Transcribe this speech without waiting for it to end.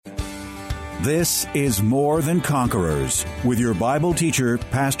This is More Than Conquerors with your Bible teacher,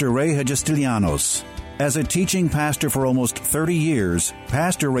 Pastor Ray Hagestilianos. As a teaching pastor for almost 30 years,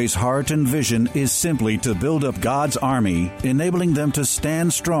 Pastor Ray's heart and vision is simply to build up God's army, enabling them to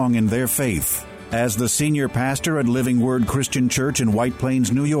stand strong in their faith. As the senior pastor at Living Word Christian Church in White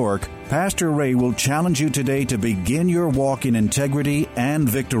Plains, New York, Pastor Ray will challenge you today to begin your walk in integrity and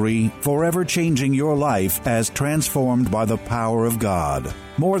victory, forever changing your life as transformed by the power of God.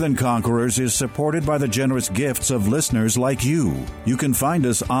 More Than Conquerors is supported by the generous gifts of listeners like you. You can find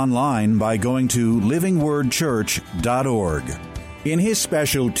us online by going to livingwordchurch.org. In his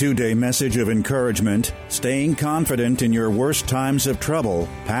special 2-day message of encouragement, Staying Confident in Your Worst Times of Trouble,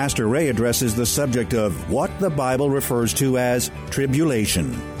 Pastor Ray addresses the subject of what the Bible refers to as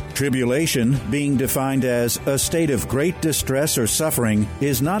tribulation. Tribulation, being defined as a state of great distress or suffering,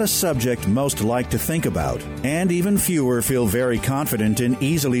 is not a subject most like to think about, and even fewer feel very confident in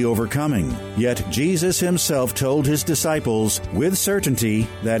easily overcoming. Yet Jesus himself told his disciples with certainty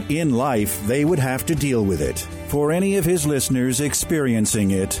that in life they would have to deal with it. For any of his listeners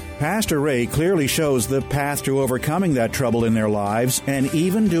experiencing it, Pastor Ray clearly shows the path to overcoming that trouble in their lives and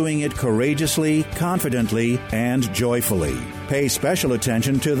even doing it courageously, confidently, and joyfully. Pay special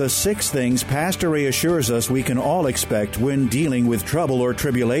attention to the 6 things Pastor Ray assures us we can all expect when dealing with trouble or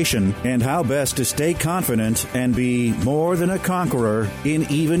tribulation, and how best to stay confident and be more than a conqueror in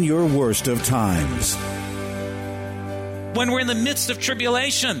even your worst of times. When we're in the midst of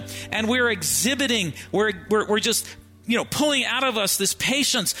tribulation and we're exhibiting, we're just, pulling out of us this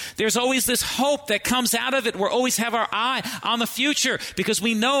patience, there's always this hope that comes out of it. We always have our eye on the future because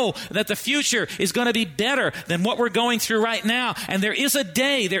we know that the future is going to be better than what we're going through right now. And there is a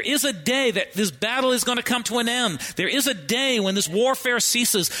day that this battle is going to come to an end. There is a day when this warfare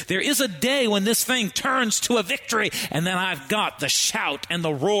ceases. There is a day when this thing turns to a victory. And then I've got the shout and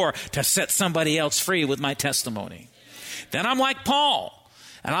the roar to set somebody else free with my testimony. Then I'm like Paul.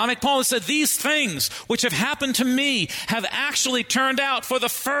 And I'm like Paul who said, these things which have happened to me have actually turned out for the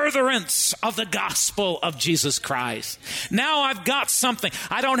furtherance of the gospel of Jesus Christ. Now I've got something.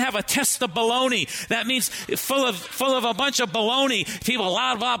 I don't have a test of baloney. That means full of a bunch of baloney. People,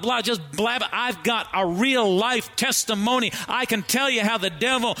 blah, blah, blah, just blab. I've got a real life testimony. I can tell you how the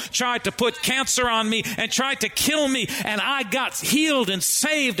devil tried to put cancer on me and tried to kill me. And I got healed and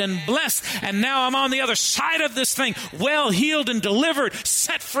saved and blessed. And now I'm on the other side of this thing, well healed and delivered,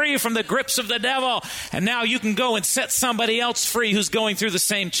 set free from the grips of the devil. And now you can go and set somebody else free who's going through the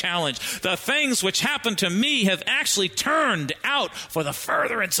same challenge. The things which happened to me have actually turned out for the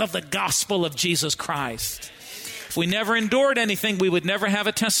furtherance of the gospel of Jesus Christ. If we never endured anything, we would never have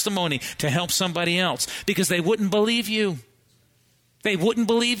a testimony to help somebody else because they wouldn't believe you. They wouldn't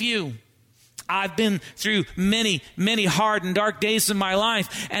believe you. I've been through many, many hard and dark days in my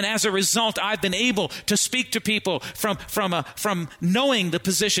life, and as a result, I've been able to speak to people from knowing the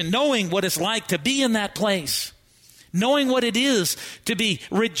position, knowing what it's like to be in that place, knowing what it is to be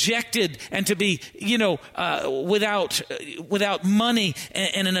rejected and to be, without money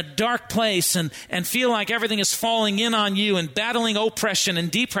and in a dark place and feel like everything is falling in on you and battling oppression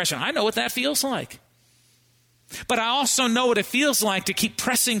and depression. I know what that feels like. But I also know what it feels like to keep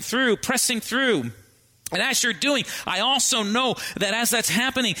pressing through. And as you're doing, I also know that as that's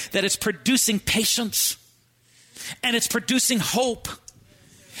happening, that it's producing patience and it's producing hope.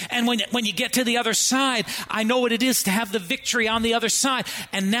 And when you get to the other side, I know what it is to have the victory on the other side.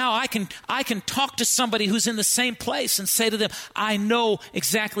 And now I can talk to somebody who's in the same place and say to them, I know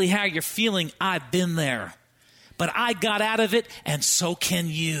exactly how you're feeling. I've been there. But I got out of it, and so can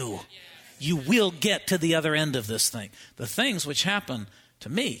you. You will get to the other end of this thing. The things which happen to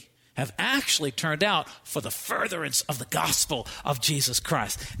me have actually turned out for the furtherance of the gospel of Jesus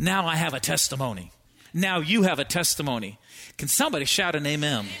Christ. Now I have a testimony. Now you have a testimony. Can somebody shout an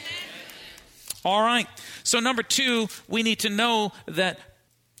amen? Amen. All right. So number 2, we need to know that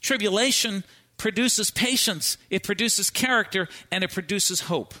tribulation produces patience, it produces character, and it produces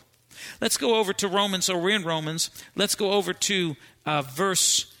hope. Let's go over to Romans, or we're in Romans. Let's go over to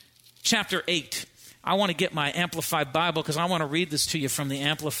chapter 8. I want to get my Amplified Bible because I want to read this to you from the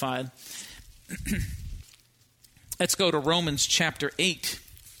Amplified. Let's go to Romans chapter 8.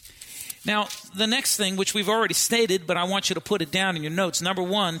 Now, the next thing, which we've already stated, but I want you to put it down in your notes. Number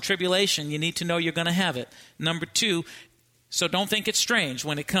 1, tribulation. You need to know you're going to have it. Number 2, so don't think it's strange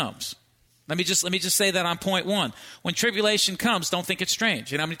when it comes. Let me just say that on point 1. When tribulation comes, don't think it's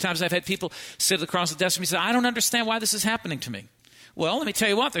strange. You know how many times I've had people sit across the desk from me and say, I don't understand why this is happening to me. Well, let me tell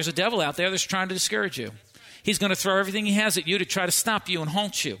you what, there's a devil out there that's trying to discourage you. He's going to throw everything he has at you to try to stop you and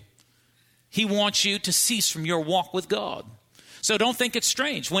halt you. He wants you to cease from your walk with God. So So don't think it's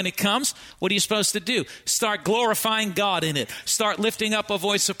strange. When it comes, what are you supposed to do? Start glorifying God in it. Start lifting up a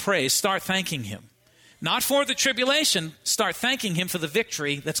voice of praise. Start thanking him. Not for the tribulation. Start thanking him for the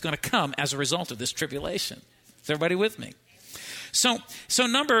victory that's going to come as a result of this tribulation. Is everybody with me? So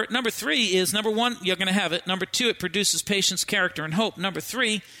number 3 is, number 1, you're going to have it. Number 2, it produces patience, character, and hope. Number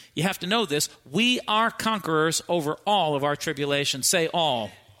 3, you have to know this. We are conquerors over all of our tribulation. Say all.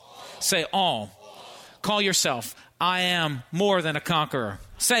 Say all. Call yourself, I am more than a conqueror.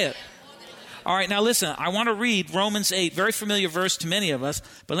 Say it. All right, now listen, I want to read Romans 8, very familiar verse to many of us,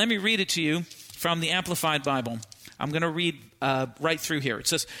 but let me read it to you from the Amplified Bible. I'm going to read right through here. It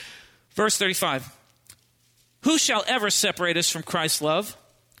says, verse 35, who shall ever separate us from Christ's love?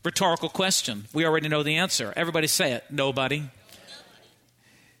 Rhetorical question. We already know the answer. Everybody say it. Nobody.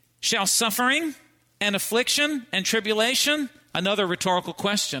 Shall suffering and affliction and tribulation? Another rhetorical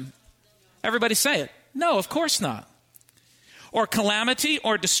question. Everybody say it. No, of course not. Or calamity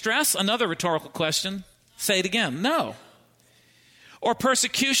or distress? Another rhetorical question. Say it again. No. Or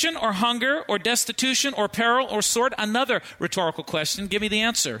persecution or hunger or destitution or peril or sword? Another rhetorical question. Give me the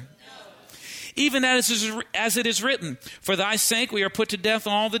answer. No. Even as it is written, for thy sake we are put to death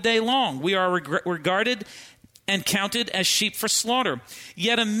all the day long. We are regarded and counted as sheep for slaughter.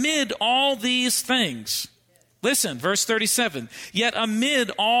 Yet amid all these things, listen, verse 37, yet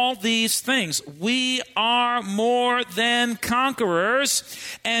amid all these things, we are more than conquerors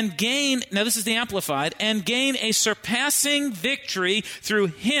and gain, now this is the Amplified, and gain a surpassing victory through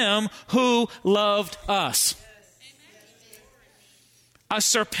him who loved us. A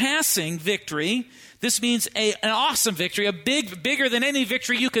surpassing victory. This means an awesome victory, bigger than any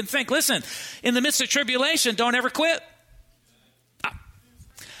victory you can think. Listen, in the midst of tribulation, don't ever quit.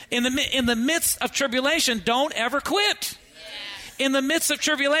 In the midst of tribulation, don't ever quit. In the midst of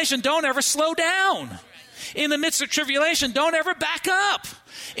tribulation, don't ever slow down. In the midst of tribulation, don't ever back up.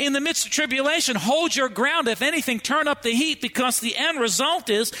 In the midst of tribulation, hold your ground. If anything, turn up the heat, because the end result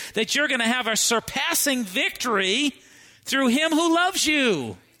is that you're going to have a surpassing victory through him who loves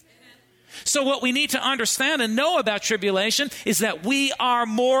you. So what we need to understand and know about tribulation is that we are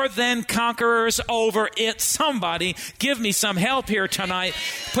more than conquerors over it. Somebody give me some help here tonight.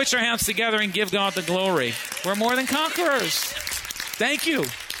 Put your hands together and give God the glory. We're more than conquerors. Thank you.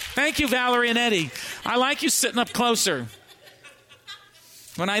 Thank you, Valerie and Eddie. I like you sitting up closer.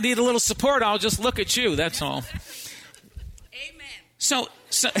 When I need a little support, I'll just look at you. That's all. Amen. So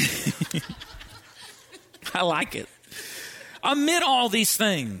I like it. Amid all these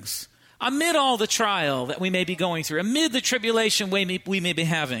things, amid all the trial that we may be going through, amid the tribulation we may be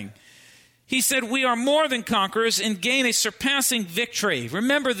having, he said, we are more than conquerors and gain a surpassing victory.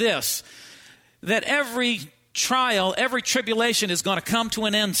 Remember this, that every trial, every tribulation is going to come to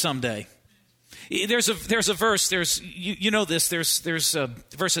an end someday. There's a verse, you know this, there's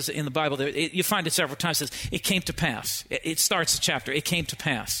verses in the Bible, that you find it several times, it says, it came to pass. It starts the chapter, it came to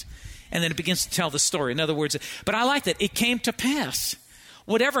pass. And then it begins to tell the story. In other words, but I like that. It came to pass.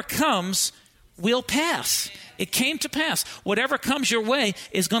 Whatever comes will pass. It came to pass. Whatever comes your way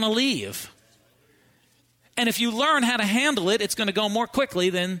is going to leave. And if you learn how to handle it, it's going to go more quickly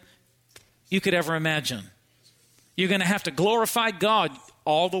than you could ever imagine. You're going to have to glorify God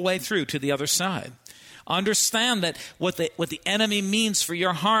all the way through to the other side. Understand that what the enemy means for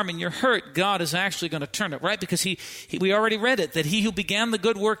your harm and your hurt, God is actually going to turn it, right? Because we already read it, that he who began the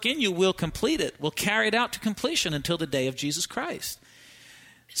good work in you will complete it, will carry it out to completion until the day of Jesus Christ.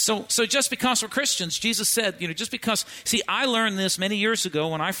 So just because we're Christians, Jesus said, just because, see, I learned this many years ago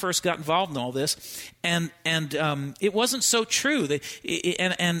when I first got involved in all this, and it wasn't so true.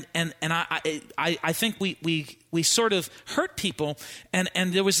 I think we sort of hurt people,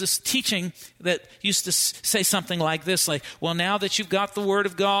 and there was this teaching that used to say something like this, like, well, now that you've got the Word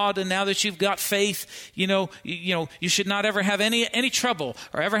of God and now that you've got faith, you should not ever have any trouble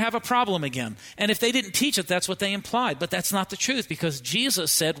or ever have a problem again. And if they didn't teach it, that's what they implied. But that's not the truth, because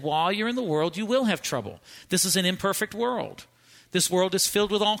Jesus said, while you're in the world, you will have trouble. This is an imperfect world. This world is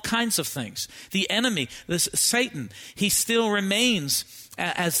filled with all kinds of things. The enemy, this Satan, he still remains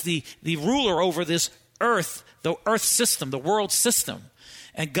as the ruler over this earth, the earth system, the world system.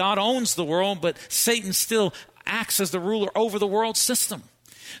 And God owns the world, but Satan still acts as the ruler over the world system.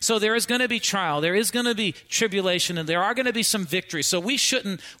 So there is going to be trial, there is going to be tribulation, and there are going to be some victories. So we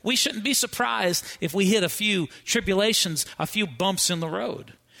shouldn't be surprised if we hit a few tribulations, a few bumps in the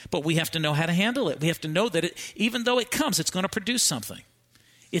road. But we have to know how to handle it. We have to know that even though it comes, it's going to produce something.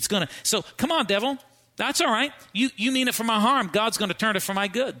 So come on, devil. That's all right. You mean it for my harm. God's going to turn it for my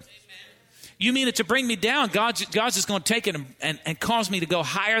good. Amen. You mean it to bring me down. God's just going to take it and cause me to go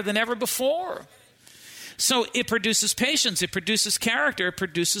higher than ever before. So it produces patience, it produces character, it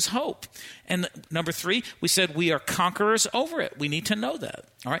produces hope. And number 3, we said we are conquerors over it. We need to know that.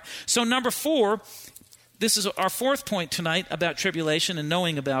 All right. So number 4, this is our 4th point tonight about tribulation and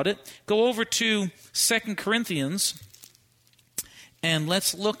knowing about it. Go over to 2 Corinthians and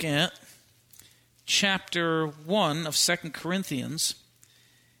let's look at chapter 1 of 2 Corinthians.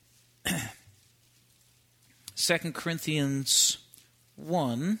 2 Corinthians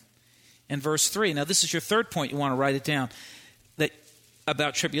 1 and verse 3. Now, this is your 3rd point. You want to write it down that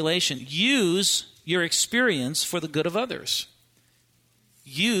about tribulation. Use your experience for the good of others.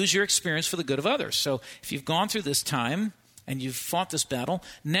 Use your experience for the good of others. So if you've gone through this time and you've fought this battle,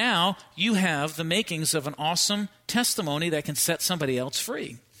 now you have the makings of an awesome testimony that can set somebody else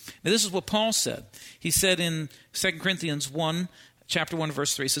free. Now, this is what Paul said. He said in 2 Corinthians 1, chapter 1,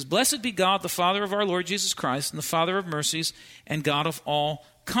 verse 3, he says, "Blessed be God, the Father of our Lord Jesus Christ, and the Father of mercies, and God of all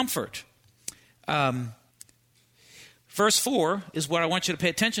comfort." Verse 4 is what I want you to pay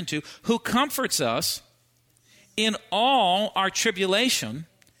attention to. "Who comforts us in all our tribulation."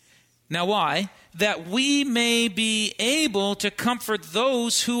 Now why? "That we may be able to comfort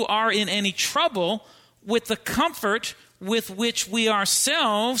those who are in any trouble with the comfort with which we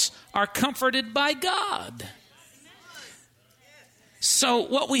ourselves are comforted by God." So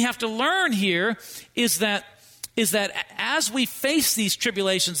what we have to learn here is that as we face these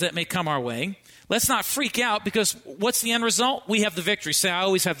tribulations that may come our way, let's not freak out, because what's the end result? We have the victory. Say, "I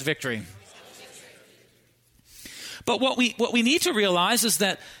always have the victory." But what we need to realize is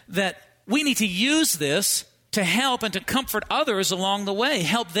that we need to use this to help and to comfort others along the way,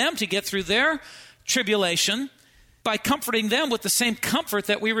 help them to get through their tribulation by comforting them with the same comfort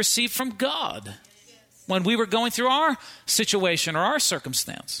that we received from God when we were going through our situation or our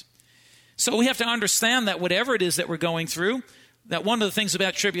circumstance. So we have to understand that whatever it is that we're going through, that one of the things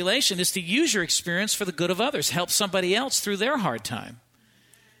about tribulation is to use your experience for the good of others, help somebody else through their hard time.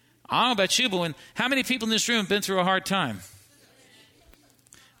 I don't know about you, but how many people in this room have been through a hard time?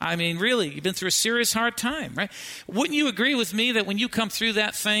 I mean, really, you've been through a serious hard time, right? Wouldn't you agree with me that when you come through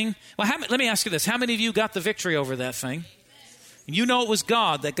that thing, let me ask you this. How many of you got the victory over that thing? And you know it was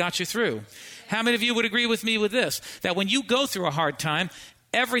God that got you through. How many of you would agree with me with this? That when you go through a hard time,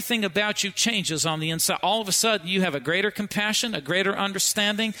 everything about you changes on the inside. All of a sudden, you have a greater compassion, a greater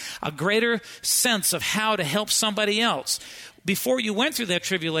understanding, a greater sense of how to help somebody else. Before you went through that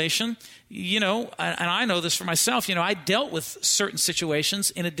tribulation, and I know this for myself, I dealt with certain situations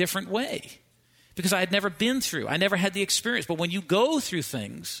in a different way because I had never been through. I never had the experience. But when you go through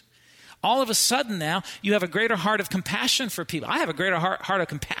things, all of a sudden now you have a greater heart of compassion for people. I have a greater heart of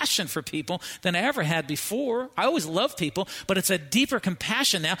compassion for people than I ever had before. I always loved people, but it's a deeper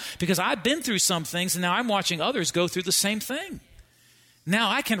compassion now because I've been through some things and now I'm watching others go through the same thing.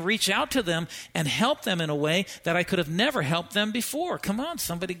 Now I can reach out to them and help them in a way that I could have never helped them before. Come on,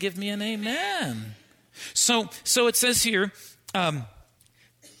 somebody give me an amen. So it says here,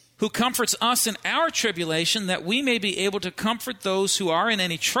 who comforts us in our tribulation, that we may be able to comfort those who are in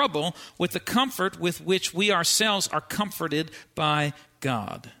any trouble with the comfort with which we ourselves are comforted by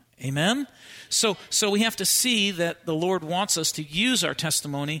God. Amen? So we have to see that the Lord wants us to use our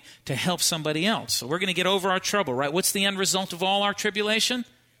testimony to help somebody else. So we're going to get over our trouble, right? What's the end result of all our tribulation?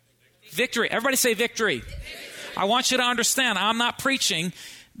 Victory. Everybody say victory. Victory. I want you to understand, I'm not preaching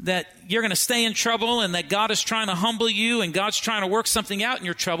that you're going to stay in trouble and that God is trying to humble you and God's trying to work something out in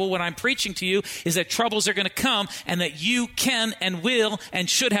your trouble. What I'm preaching to you is that troubles are going to come and that you can and will and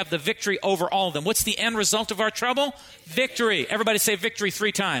should have the victory over all of them. What's the end result of our trouble? Victory. Everybody say victory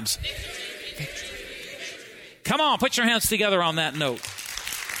 3 times. Victory. Victory. Come on, put your hands together on that note.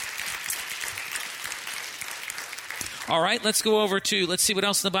 All right, let's see what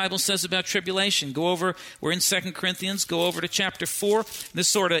else the Bible says about tribulation. We're in 2 Corinthians, go over to chapter 4. This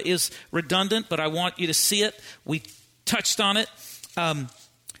sort of is redundant, but I want you to see it. We touched on it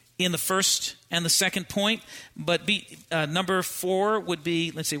in the first and the second point, but number 4 would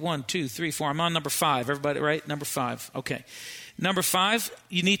be, let's see, 1, 2, 3, 4. I'm on number 5. Everybody, right? Number 5. Okay. Number 5,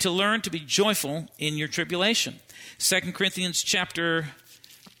 you need to learn to be joyful in your tribulation. 2 Corinthians chapter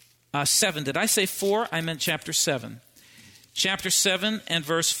 7. Did I say 4? I meant chapter 7. Chapter 7 and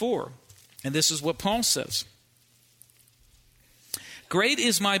verse 4. And this is what Paul says. Great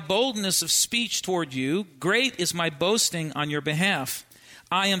is my boldness of speech toward you. Great is my boasting on your behalf.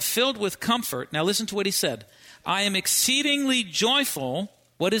 I am filled with comfort. Now listen to what he said. I am exceedingly joyful.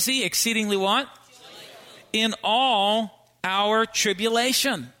 What is he? Exceedingly what? Joyful. In all our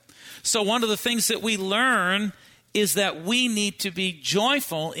tribulation. So one of the things that we learn is that we need to be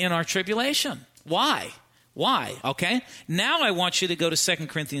joyful in our tribulation. Why? Okay? Now I want you to go to 2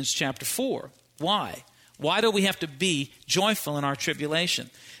 Corinthians chapter 4. Why? Why do we have to be joyful in our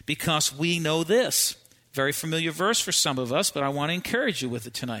tribulation? Because we know this. Very familiar verse for some of us, but I want to encourage you with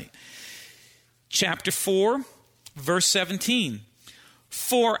it tonight. Chapter 4, verse 17.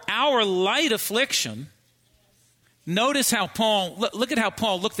 For our light affliction, notice how look at how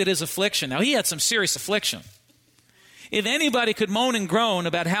Paul looked at his affliction. Now, he had some serious affliction. If anybody could moan and groan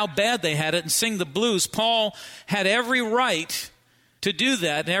about how bad they had it and sing the blues, Paul had every right to do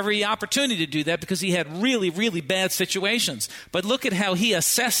that and every opportunity to do that because he had really, really bad situations. But look at how he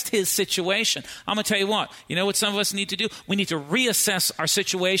assessed his situation. I'm going to tell you what. You know what some of us need to do? We need to reassess our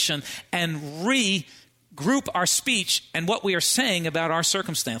situation and regroup our speech and what we are saying about our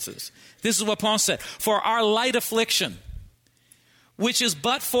circumstances. This is what Paul said. For our light affliction, which is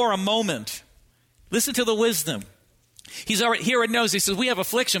but for a moment. Listen to the wisdom. He's already here and knows. He says, we have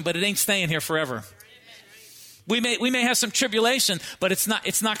affliction, but it ain't staying here forever. We may have some tribulation, but it's not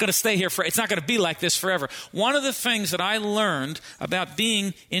going to stay here it's not going to be like this forever. One of the things that I learned about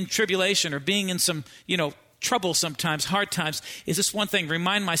being in tribulation or being in some, trouble sometimes, hard times, is this one thing.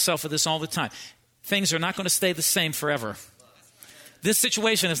 Remind myself of this all the time. Things are not going to stay the same forever. This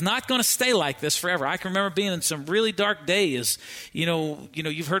situation is not going to stay like this forever. I can remember being in some really dark days.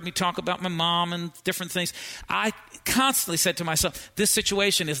 You've heard me talk about my mom and different things. I constantly said to myself, this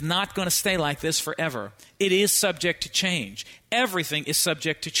situation is not going to stay like this forever. It is subject to change. Everything is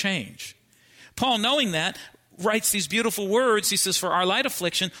subject to change. Paul, knowing that, writes these beautiful words. He says, for our light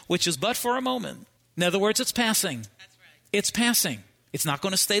affliction, which is but for a moment. In other words, it's passing. That's right. It's passing. It's not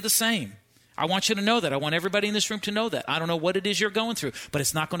going to stay the same. I want you to know that. I want everybody in this room to know that. I don't know what it is you're going through, but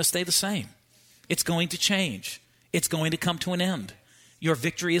it's not going to stay the same. It's going to change. It's going to come to an end. Your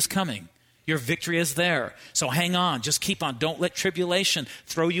victory is coming. Your victory is there. So hang on. Just keep on. Don't let tribulation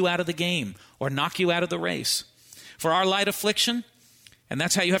throw you out of the game or knock you out of the race. For our light affliction, and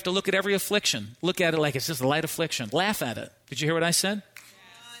that's how you have to look at every affliction. Look at it like it's just a light affliction. Laugh at it. Did you hear what I said?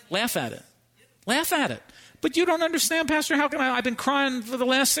 Laugh at it. Laugh at it. But you don't understand, Pastor. How can I've been crying for the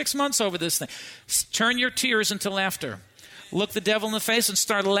last 6 months over this thing. Turn your tears into laughter. Look the devil in the face and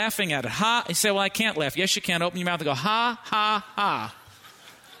start laughing at it. Ha. You say, well, I can't laugh. Yes, you can. Open your mouth and go, ha, ha, ha.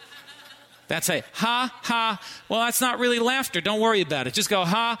 That's it. Ha, ha. Well, that's not really laughter. Don't worry about it. Just go,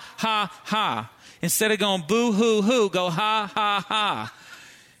 ha, ha, ha. Instead of going, boo, hoo, hoo, go, ha, ha, ha.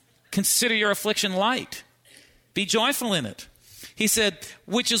 Consider your affliction light. Be joyful in it. He said,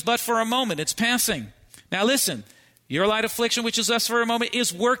 which is but for a moment. It's passing. Now listen, your light affliction, which is us for a moment,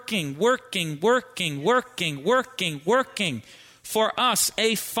 is working for us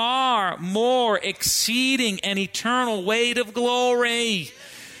a far more exceeding and eternal weight of glory.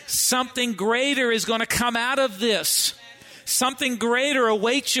 Something greater is going to come out of this. Something greater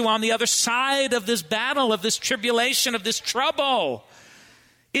awaits you on the other side of this battle, of this tribulation, of this trouble.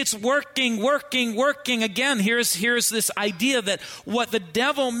 It's working. Again, here's this idea that what the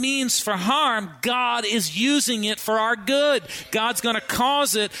devil means for harm, God is using it for our good. God's going to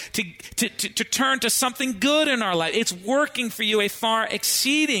cause it to turn to something good in our life. It's working for you a far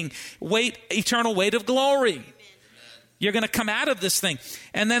exceeding eternal weight of glory. You're going to come out of this thing.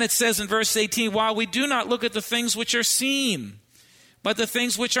 And then it says in verse 18, while we do not look at the things which are seen, but the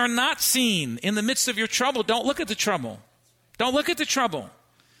things which are not seen. In the midst of your trouble, don't look at the trouble. Don't look at the trouble.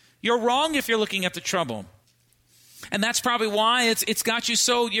 You're wrong if you're looking at the trouble. And that's probably why it's got you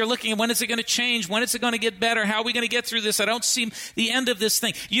so you're looking at when is it going to change? When is it going to get better? How are we going to get through this? I don't see the end of this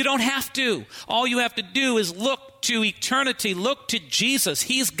thing. You don't have to. All you have to do is look to eternity. Look to Jesus.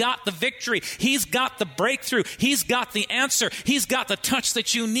 He's got the victory. He's got the breakthrough. He's got the answer. He's got the touch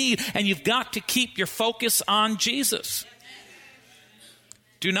that you need. And you've got to keep your focus on Jesus.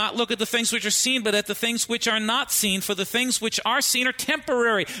 Do not look at the things which are seen, but at the things which are not seen, for the things which are seen are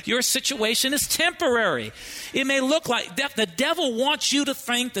temporary. Your situation is temporary. It may look like the devil wants you to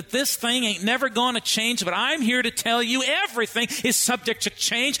think that this thing ain't never going to change, but I'm here to tell you everything is subject to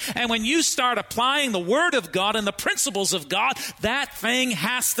change. And when you start applying the Word of God and the principles of God, that thing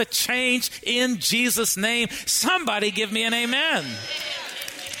has to change in Jesus' name. Somebody give me an amen.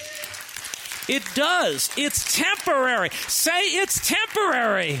 It does. It's temporary. Say it's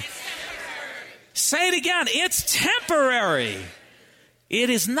temporary. Say it again. It's temporary. It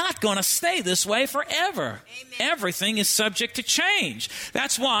is not going to stay this way forever. Amen. Everything is subject to change.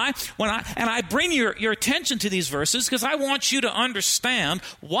 That's why I bring your attention to these verses because I want you to understand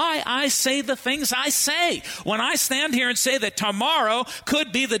why I say the things I say. When I stand here and say that tomorrow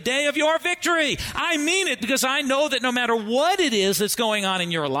could be the day of your victory, I mean it because I know that no matter what it is that's going on in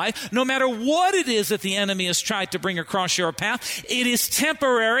your life, no matter what it is that the enemy has tried to bring across your path, it is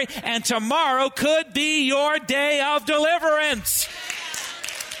temporary and tomorrow could be your day of deliverance.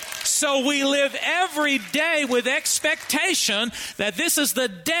 So we live every day with expectation that this is the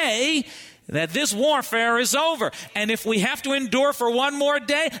day that this warfare is over. And if we have to endure for one more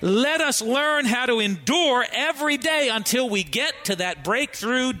day, let us learn how to endure every day until we get to that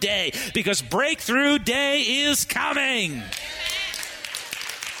breakthrough day. Because breakthrough day is coming.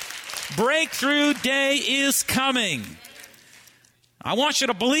 Breakthrough day is coming. I want you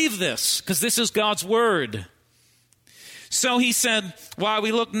to believe this, because this is God's word. So he said, while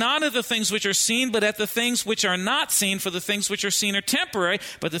we look not at the things which are seen, but at the things which are not seen, for the things which are seen are temporary,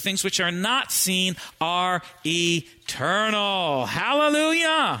 but the things which are not seen are eternal.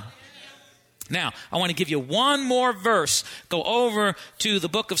 Hallelujah. Now, I want to give you one more verse. Go over to the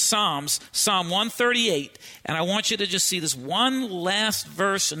book of Psalms, Psalm 138, and I want you to just see this one last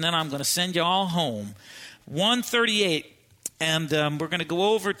verse, and then I'm going to send you all home. 138, and we're going to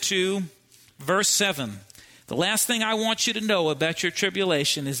go over to verse 7. The last thing I want you to know about your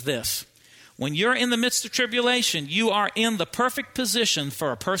tribulation is this. When you're in the midst of tribulation, you are in the perfect position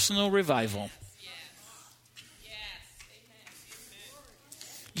for a personal revival.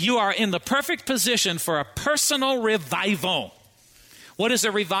 You are in the perfect position for a personal revival. What is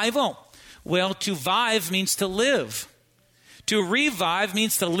a revival? Well, to vive means to live. To revive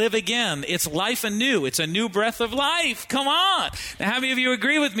means to live again. It's life anew. It's a new breath of life. Come on. Now, how many of you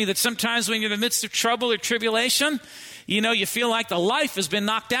agree with me that sometimes when you're in the midst of trouble or tribulation, you feel like the life has been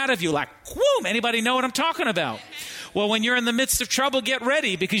knocked out of you? Like, whoom, anybody know what I'm talking about? Well, when you're in the midst of trouble, get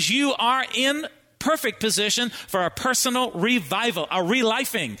ready, because you are in perfect position for a personal revival, a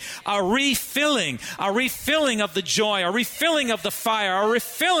relifing, a refilling of the joy, a refilling of the fire, a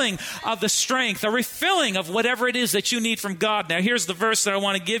refilling of the strength, a refilling of whatever it is that you need from God. Now, here's the verse that I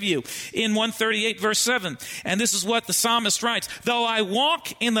want to give you in 138, verse 7. And this is what the psalmist writes. Though I walk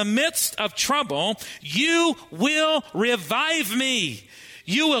in the midst of trouble, you will revive me.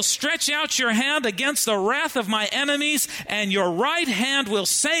 You will stretch out your hand against the wrath of my enemies, and your right hand will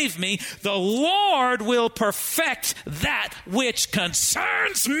save me. The Lord will perfect that which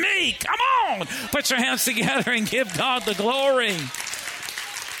concerns me. Come on! Put your hands together and give God the glory.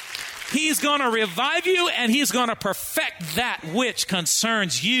 He's going to revive you, and he's going to perfect that which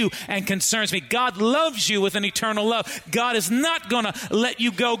concerns you and concerns me. God loves you with an eternal love. God is not going to let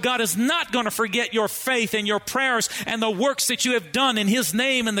you go. God is not going to forget your faith and your prayers and the works that you have done in his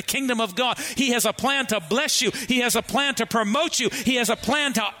name in the kingdom of God. He has a plan to bless you. He has a plan to promote you. He has a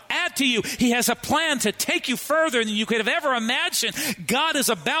plan to add to you. He has a plan to take you further than you could have ever imagined. God is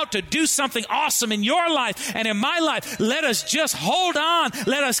about to do something awesome in your life and in my life. Let us just hold on.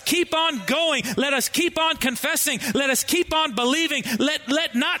 Let us keep on going. Let us keep on confessing. Let us keep on believing.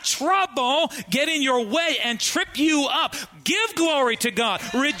 Let not trouble get in your way and trip you up. Give glory to God.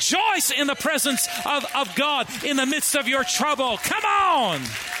 Rejoice in the presence of God in the midst of your trouble. Come on.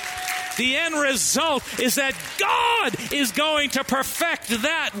 The end result is that God is going to perfect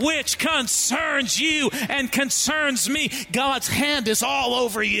that which concerns you and concerns me. God's hand is all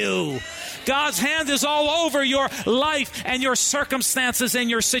over you. God's hand is all over your life and your circumstances and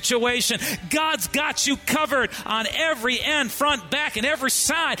your situation. God's got you covered on every end, front, back, and every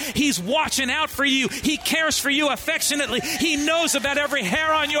side. He's watching out for you. He cares for you affectionately. He knows about every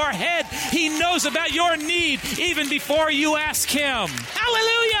hair on your head. He knows about your need even before you ask him.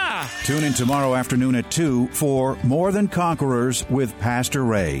 Hallelujah! Tune in tomorrow afternoon at 2 for More Than Conquerors with Pastor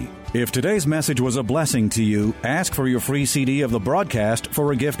Ray. If today's message was a blessing to you, ask for your free CD of the broadcast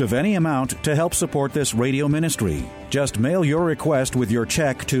for a gift of any amount to help support this radio ministry. Just mail your request with your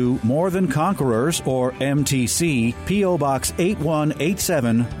check to More Than Conquerors, or MTC, P.O. Box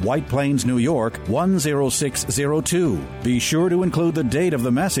 8187, White Plains, New York, 10602. Be sure to include the date of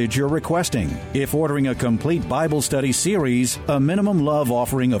the message you're requesting. If ordering a complete Bible study series, a minimum love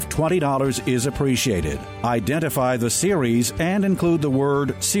offering of $20 is appreciated. Identify the series and include the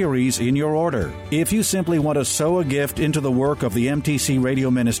word series in your order. If you simply want to sow a gift into the work of the MTC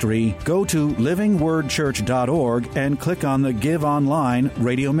Radio Ministry, go to livingwordchurch.org and click on the Give Online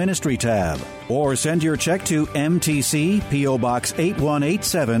Radio Ministry tab. Or send your check to MTC, P.O. Box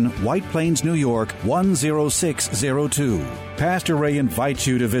 8187, White Plains, New York, 10602. Pastor Ray invites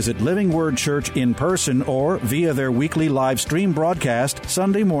you to visit Living Word Church in person or via their weekly live stream broadcast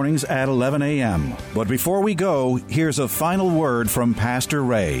Sunday mornings at 11 a.m. But before we go, here's a final word from Pastor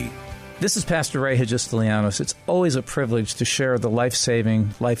Ray. This is Pastor Ray Hagistilianos. It's always a privilege to share the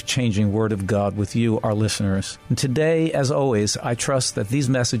life-saving, life-changing Word of God with you, our listeners. And today, as always, I trust that these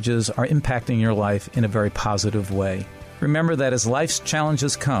messages are impacting your life in a very positive way. Remember that as life's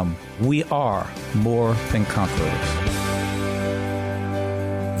challenges come, we are more than conquerors.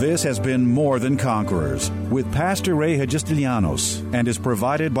 This has been More Than Conquerors with Pastor Ray Hagestilianos and is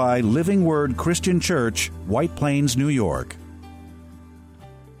provided by Living Word Christian Church, White Plains, New York.